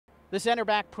The center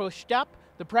back pushed up,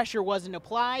 the pressure wasn't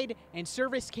applied, and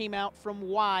service came out from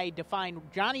wide to find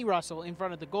Johnny Russell in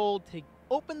front of the goal to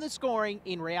open the scoring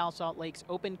in Real Salt Lake's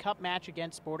Open Cup match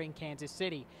against Sporting Kansas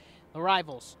City. The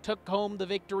rivals took home the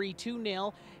victory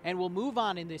 2-0 and will move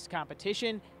on in this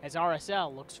competition as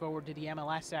RSL looks forward to the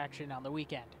MLS action on the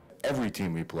weekend. Every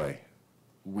team we play,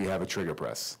 we have a trigger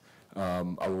press.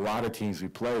 A lot of teams we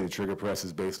play, the trigger press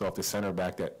is based off the center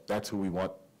back. That's who we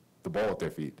want the ball at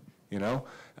their feet, you know?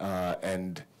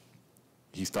 And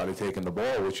he started taking the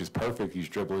ball, which is perfect. He's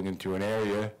dribbling into an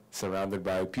area surrounded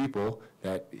by people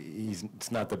that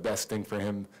it's not the best thing for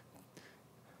him.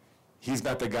 He's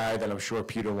not the guy that I'm sure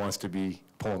Peter wants to be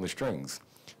pulling the strings,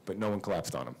 but no one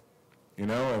collapsed on him, you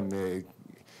know? And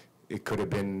it could have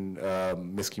been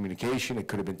miscommunication. It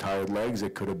could have been tired legs.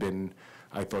 It could have been,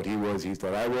 I thought he was, he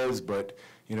thought I was, but,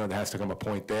 you know, there has to come a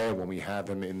point there when we have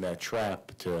him in that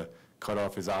trap to cut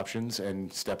off his options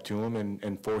and step to him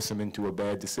and force him into a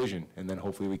bad decision, and then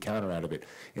hopefully we counter out of it.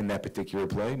 In that particular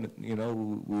play, you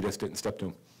know, we just didn't step to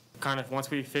him. Kind of once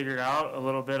we figured out a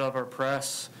little bit of our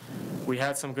press, we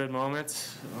had some good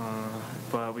moments,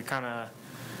 but we kind of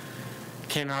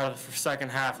came out of the second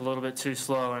half a little bit too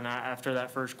slow, and after that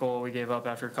first goal we gave up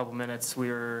after a couple minutes. We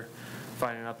were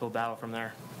fighting an uphill battle from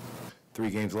there.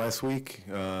 3 games last week.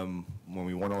 When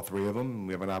we won all 3 of them,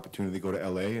 we have an opportunity to go to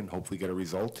LA and hopefully get a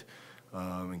result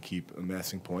and keep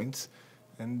amassing points.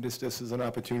 And this is an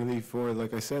opportunity for,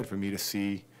 like I said, for me to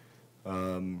see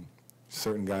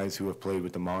certain guys who have played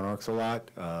with the Monarchs a lot,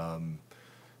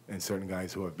 and certain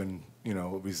guys who have been, you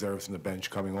know, reserves from the bench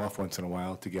coming off once in a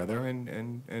while together,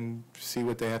 and see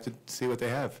what they have to see what they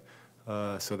have.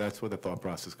 So that's where the thought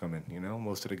process come in. You know,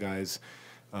 most of the guys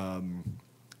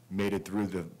made it through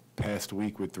the past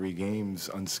week with 3 games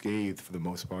unscathed for the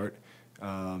most part,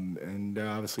 and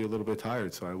obviously a little bit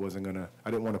tired. So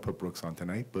I didn't want to put Brooks on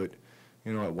tonight, but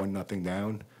you know, at 1-0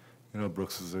 down, you know,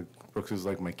 Brooks is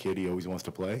like my kid. He always wants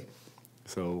to play.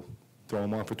 So throw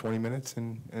him on for 20 minutes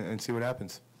and see what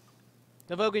happens.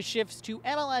 The focus shifts to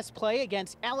MLS play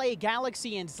against LA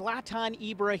Galaxy and Zlatan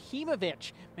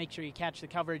Ibrahimovic. Make sure you catch the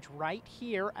coverage right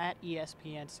here at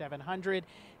ESPN 700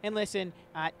 and listen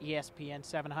at ESPN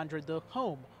 700, the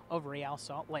home of Real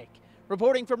Salt Lake.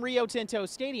 Reporting from Rio Tinto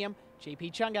Stadium,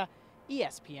 JP Chunga,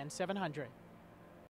 ESPN 700.